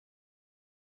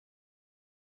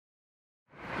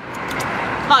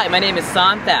Hi, my name is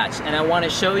San Thatch, and I want to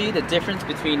show you the difference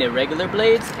between a regular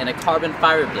blade and a carbon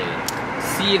fiber blade.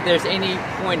 See if there's any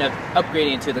point of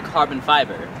upgrading to the carbon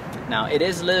fiber. Now, it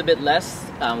is a little bit less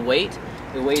weight.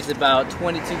 It weighs about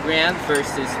 22 grams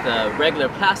versus the regular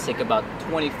plastic about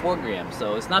 24 grams,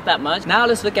 so it's not that much. Now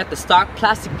let's look at the stock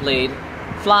plastic blade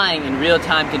flying in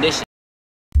real-time conditions.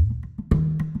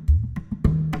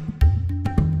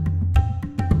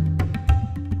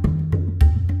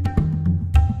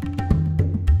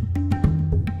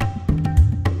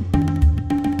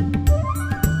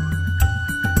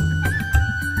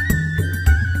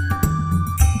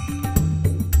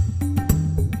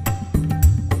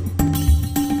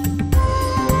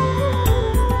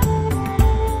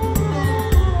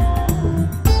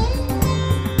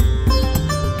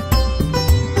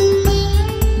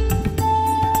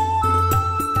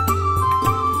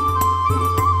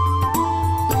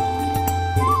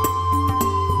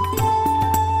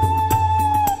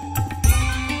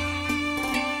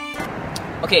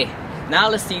 Okay, now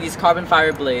let's see these carbon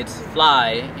fiber blades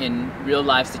fly in real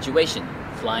life situation,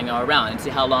 flying all around, and see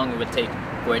how long it would take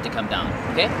for it to come down,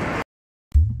 okay?